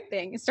 1 strike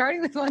thing.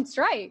 Starting with 1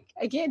 strike.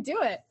 I can't do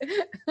it.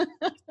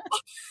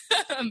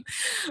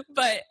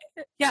 But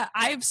yeah,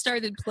 I've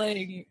started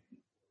playing.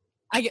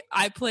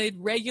 I played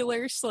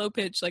regular slow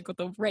pitch, like with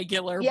a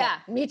regular ball.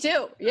 Me Me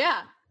too.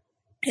 Yeah.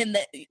 And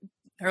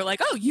they're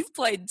like, oh, you've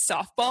played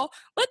softball.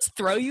 Let's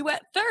throw you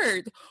at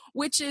third,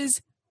 which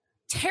is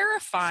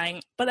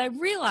terrifying. But I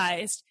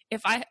realized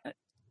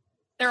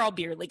they're all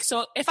beer leagues.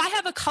 So if I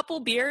have a couple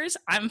beers,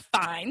 I'm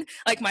fine.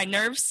 Like my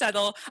nerves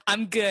settle,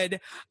 I'm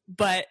good.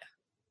 But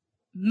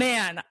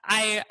man,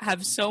 I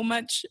have so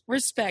much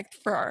respect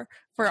for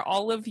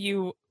all of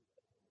you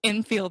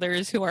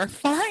infielders who are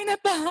fine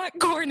at the hot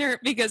corner,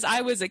 because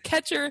I was a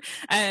catcher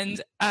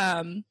and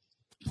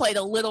played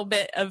a little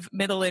bit of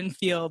middle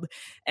infield.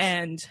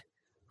 And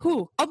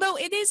although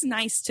it is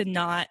nice to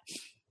not,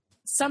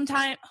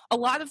 sometimes a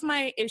lot of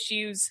my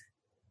issues,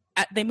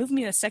 they moved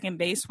me to second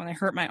base when I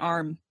hurt my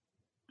arm,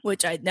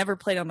 which I'd never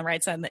played on the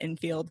right side of the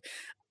infield,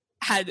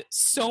 had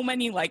so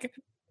many like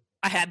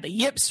I had the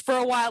yips for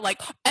a while.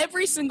 Like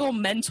every single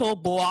mental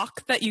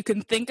block that you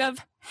can think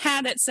of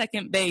had at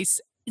second base.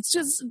 It's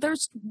just,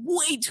 there's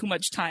way too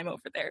much time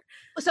over there.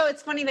 So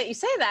it's funny that you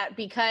say that,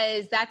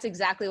 because that's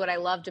exactly what I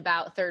loved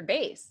about third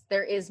base.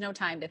 There is no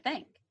time to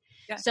think.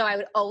 Yeah. So I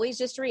would always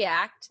just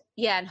react.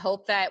 Yeah. And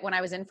hope that when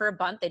I was in for a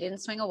bunt, they didn't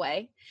swing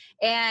away.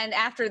 And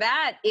after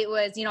that, it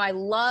was, I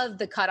love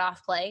the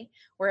cutoff play,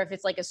 where if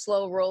it's like a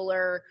slow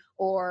roller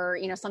or,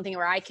 something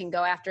where I can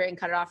go after it and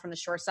cut it off from the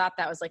shortstop,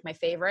 that was like my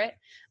favorite.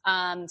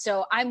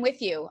 So I'm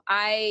with you.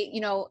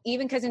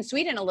 Even because in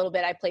Sweden a little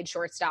bit, I played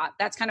shortstop.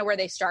 That's kind of where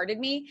they started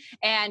me.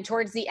 And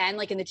towards the end,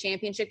 like in the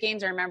championship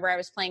games, I remember I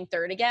was playing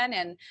third again.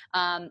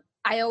 And,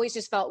 I always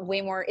just felt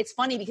way more, it's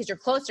funny because you're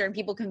closer and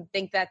people can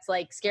think that's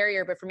like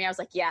scarier. But for me, I was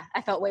like, yeah,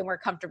 I felt way more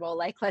comfortable.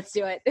 Like, let's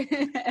do it.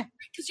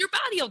 Because your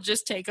body will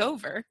just take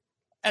over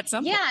at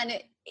some point. Yeah.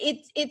 And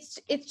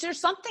it's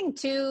just something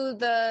to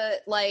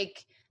the,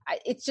 like,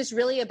 it's just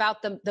really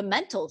about the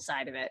mental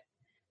side of it.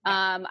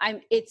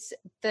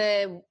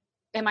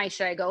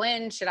 Should I go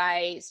in? Should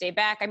I stay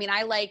back? I mean,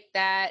 I like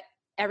that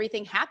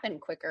everything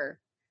happened quicker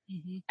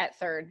at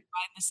third.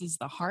 This is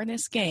the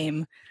hardest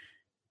game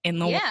in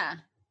the world.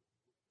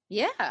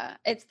 Yeah,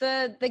 it's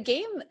the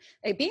game.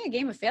 Like being a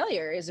game of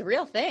failure is a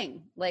real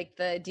thing. Like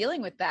the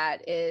dealing with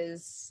that's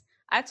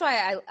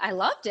why I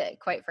loved it,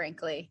 quite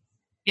frankly.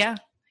 Yeah,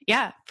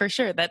 for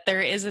sure. That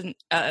there isn't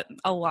a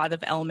lot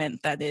of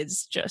element that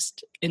is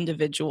just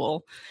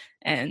individual,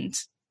 and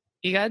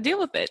you got to deal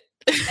with it.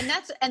 And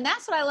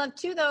that's what I love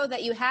too, though,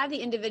 that you have the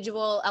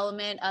individual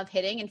element of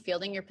hitting and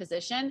fielding your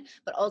position,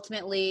 but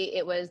ultimately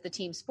it was the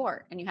team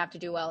sport, and you have to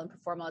do well and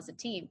perform well as a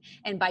team.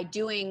 And by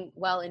doing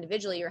well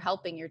individually, you're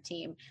helping your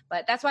team.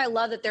 But that's why I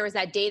love that there was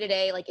that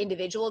day-to-day, like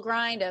individual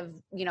grind of,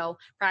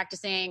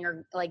 practicing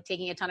or like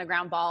taking a ton of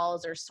ground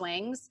balls or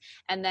swings.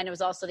 And then it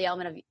was also the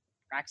element of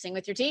practicing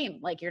with your team.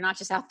 Like you're not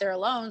just out there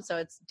alone. So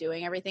it's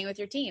doing everything with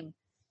your team.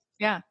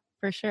 Yeah.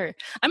 For sure.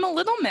 I'm a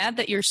little mad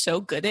that you're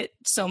so good at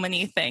so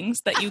many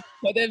things that you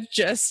could have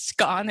just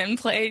gone and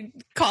played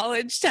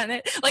college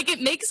tennis. Like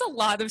it makes a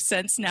lot of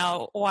sense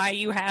now why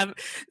you have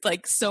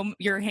like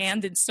your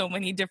hand in so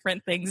many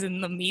different things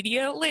in the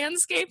media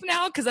landscape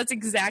now, because that's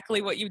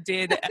exactly what you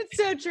did. It's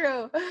so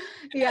true.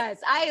 Yes.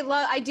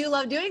 I do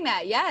love doing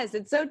that. Yes,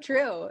 it's so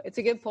true. It's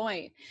a good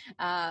point.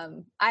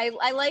 I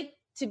like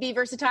to be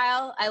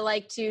versatile. I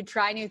like to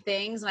try new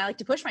things, and I like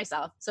to push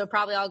myself. So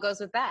probably all goes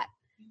with that.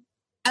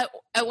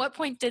 At what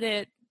point did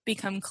it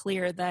become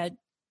clear that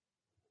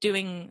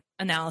doing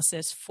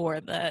analysis for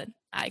the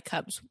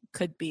iCubs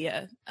could be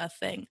a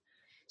thing?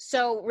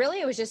 So really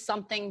it was just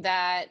something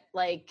that,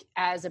 like,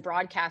 as a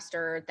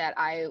broadcaster that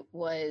I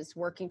was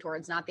working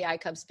towards, not the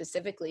iCubs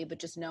specifically, but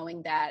just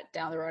knowing that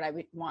down the road I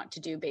would want to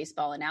do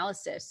baseball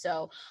analysis.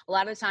 So a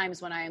lot of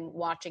times when I'm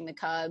watching the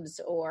Cubs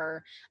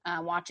or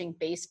watching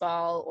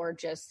baseball or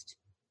just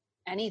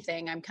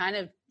anything, I'm kind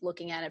of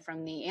looking at it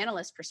from the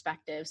analyst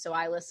perspective. So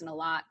I listen a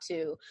lot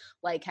to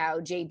like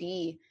how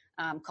JD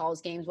calls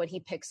games, what he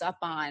picks up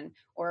on,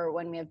 or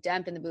when we have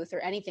Demp in the booth or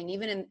anything,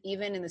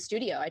 even in the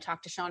studio, I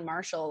talk to Sean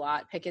Marshall a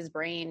lot, pick his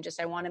brain.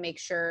 Just, I want to make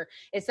sure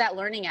it's that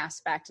learning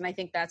aspect. And I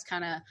think that's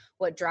kind of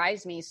what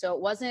drives me. So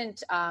it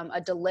wasn't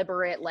a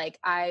deliberate, like,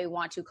 I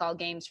want to call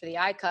games for the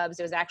iCubs.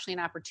 It was actually an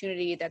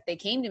opportunity that they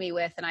came to me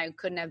with, and I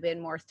couldn't have been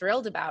more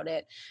thrilled about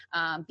it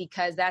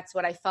because that's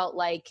what I felt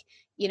like,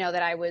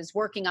 that I was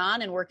working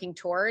on and working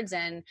towards.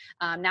 And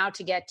now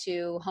to get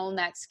to hone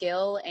that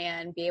skill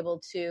and be able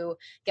to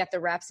get the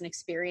reps and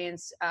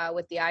experience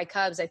with the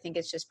iCubs, I think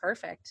it's just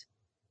perfect.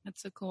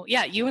 That's so cool.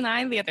 Yeah. You and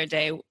I the other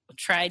day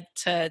tried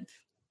to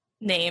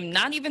name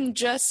not even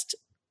just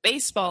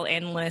baseball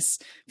analysts,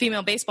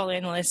 female baseball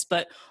analysts,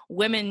 but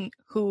women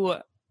who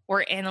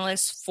were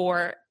analysts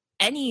for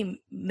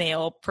any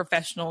male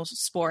professional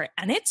sport.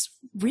 And it's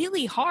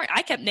really hard.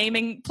 I kept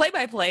naming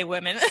play-by-play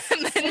women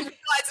and then realizing,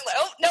 like,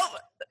 oh, no,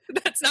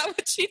 that's not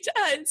what she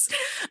does.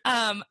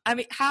 I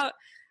mean,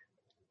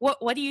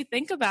 what do you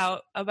think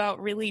about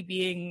really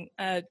being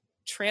a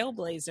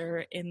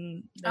trailblazer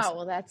in this? Oh,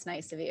 well, that's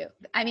nice of you.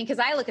 I mean, because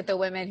I look at the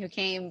women who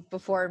came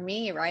before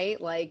me, right?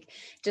 Like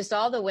just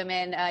all the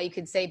women, you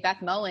could say Beth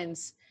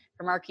Mowins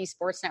from Marquee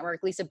Sports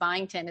Network. Lisa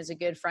Byington is a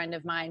good friend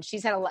of mine.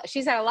 She's had a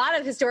lot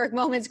of historic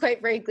moments,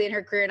 quite frankly, in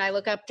her career, and I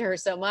look up to her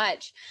so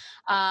much.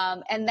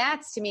 And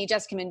that's, to me,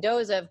 Jessica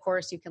Mendoza, of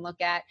course, you can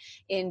look at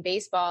in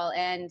baseball.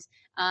 And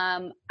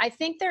I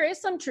think there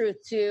is some truth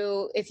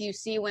to, if you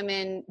see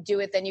women do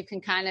it, then you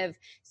can kind of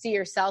see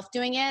yourself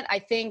doing it. I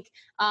think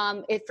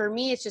for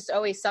me, it's just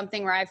always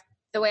something where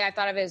the way I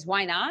thought of it is,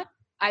 why not?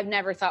 I've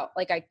never thought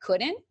like I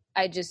couldn't.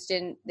 I just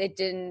didn't,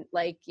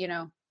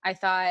 I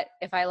thought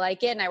if I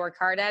like it and I work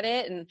hard at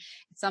it and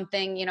it's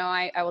something,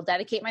 I will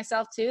dedicate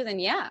myself to, then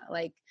yeah,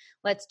 like,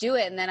 let's do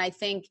it. And then I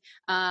think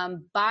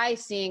by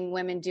seeing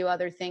women do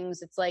other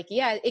things, it's like,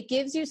 yeah, it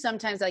gives you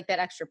sometimes like that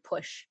extra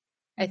push.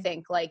 I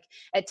think like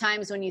at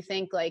times when you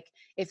think like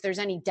if there's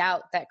any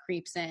doubt that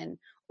creeps in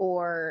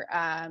or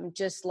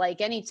just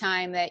like any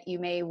time that you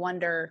may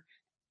wonder,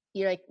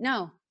 you're like,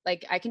 no,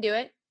 like I can do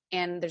it.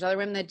 and there's other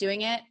women that are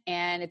doing it.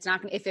 And it's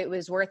not, if it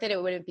was worth it,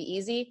 it wouldn't be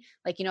easy.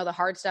 Like, you know, the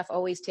hard stuff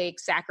always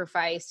takes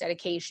sacrifice,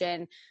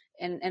 dedication,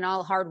 and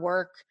all hard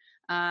work.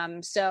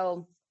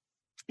 So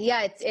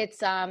yeah,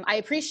 it's I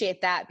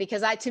appreciate that,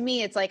 because to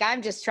me, it's like,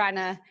 I'm just trying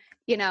to,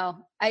 you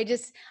know, I'd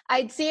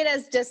see it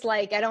as just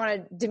like, I don't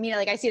want to demean it,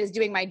 like I see it as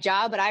doing my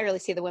job, but I really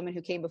see the women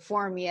who came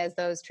before me as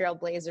those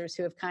trailblazers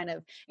who have kind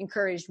of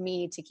encouraged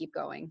me to keep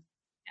going.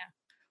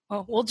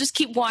 Well, we'll just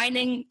keep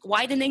widening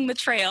the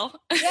trail.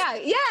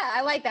 Yeah,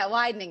 I like that,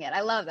 widening it.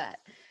 I love that.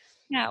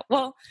 Yeah,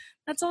 well,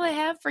 that's all I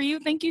have for you.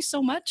 Thank you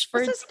so much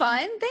for this is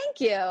fun. Thank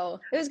you.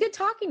 It was good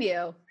talking to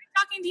you.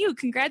 Talking to you.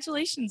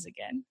 Congratulations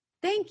again.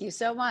 Thank you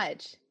so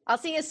much. I'll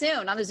see you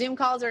soon on the Zoom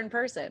calls or in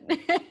person.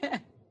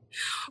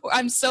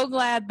 I'm so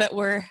glad that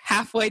we're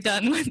halfway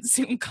done with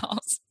Zoom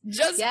calls.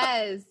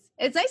 Yes.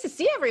 It's nice to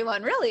see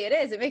everyone. Really, it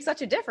is. It makes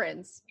such a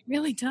difference. It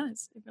really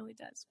does. It really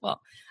does.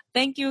 Well,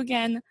 thank you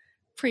again.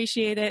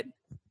 Appreciate it.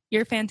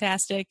 You're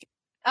fantastic.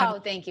 Oh,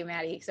 thank you,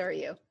 Maddie. So are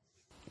you.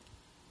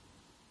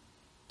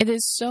 It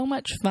is so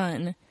much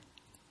fun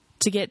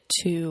to get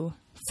to,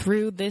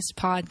 through this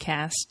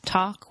podcast,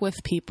 talk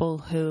with people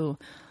who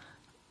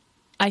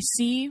I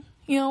see,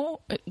 you know,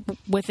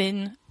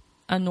 within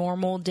a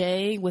normal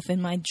day,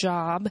 within my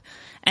job,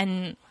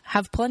 and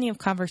have plenty of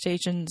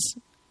conversations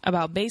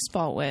about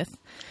baseball with,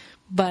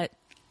 but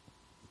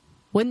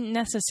wouldn't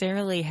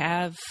necessarily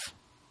have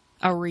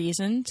a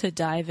reason to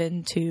dive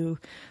into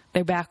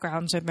their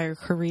backgrounds or their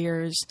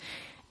careers.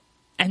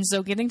 And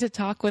so getting to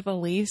talk with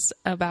Elise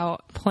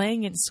about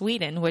playing in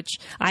Sweden, which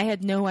I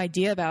had no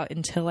idea about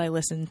until I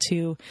listened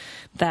to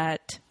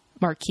that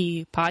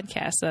marquee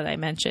podcast that I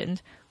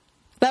mentioned,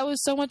 that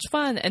was so much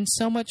fun, and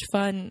so much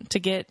fun to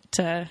get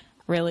to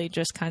really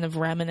just kind of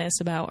reminisce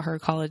about her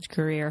college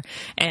career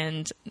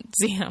and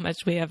see how much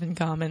we have in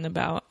common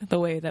about the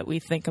way that we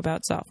think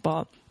about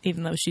softball,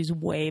 even though she's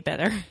way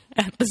better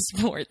at the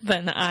sport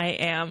than I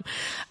am.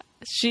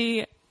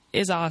 She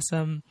is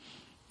awesome.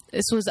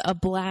 This was a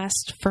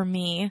blast for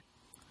me.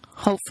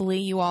 Hopefully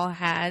you all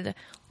had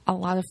a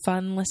lot of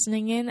fun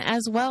listening in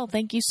as well.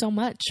 Thank you so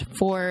much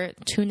for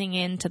tuning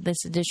in to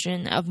this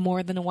edition of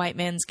More Than a White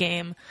Man's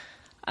Game,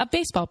 a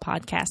baseball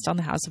podcast on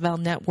the House of L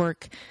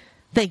Network.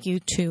 Thank you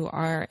to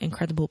our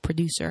incredible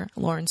producer,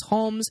 Lawrence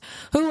Holmes,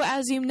 who,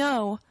 as you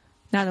know,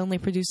 not only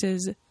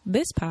produces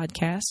this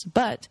podcast,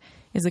 but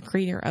is the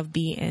creator of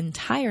the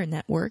entire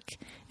network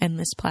and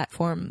this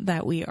platform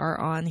that we are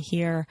on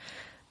here.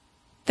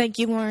 Thank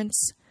you,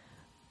 Lawrence.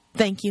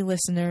 Thank you,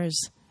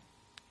 listeners.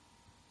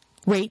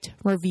 Rate,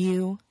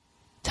 review,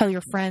 tell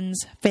your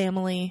friends,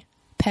 family,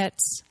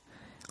 pets,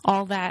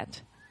 all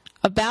that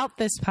about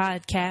this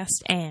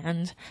podcast,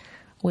 and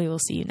we will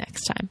see you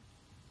next time.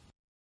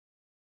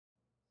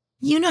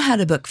 You know how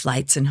to book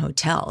flights and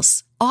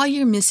hotels. All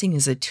you're missing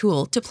is a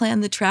tool to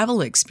plan the travel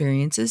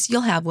experiences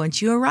you'll have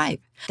once you arrive.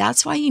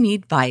 That's why you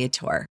need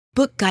Viator.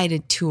 Book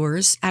guided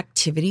tours,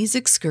 activities,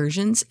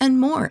 excursions,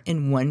 and more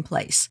in one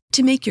place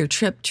to make your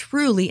trip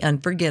truly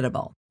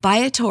unforgettable.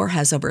 Viator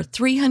has over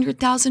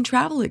 300,000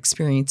 travel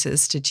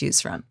experiences to choose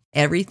from.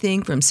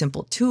 Everything from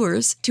simple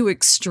tours to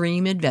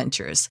extreme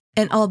adventures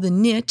and all the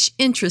niche,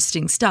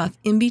 interesting stuff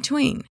in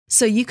between.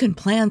 So you can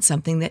plan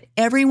something that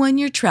everyone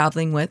you're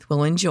traveling with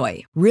will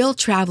enjoy. Real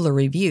traveler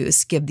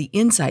reviews give the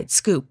inside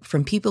scoop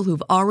from people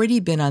who've already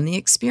been on the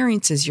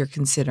experiences you're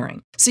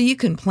considering. So you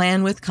can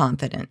plan with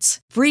confidence.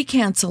 Free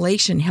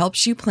cancellation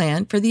helps you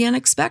plan for the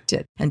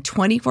unexpected. And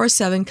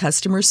 24/7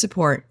 customer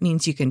support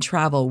means you can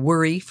travel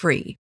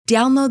worry-free.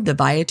 Download the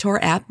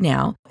Viator app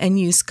now and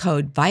use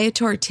code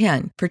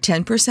Viator10 for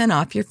 10%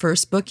 off your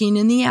first booking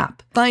in the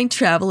app. Find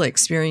travel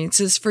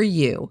experiences for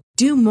you.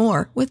 Do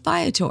more with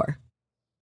Viator.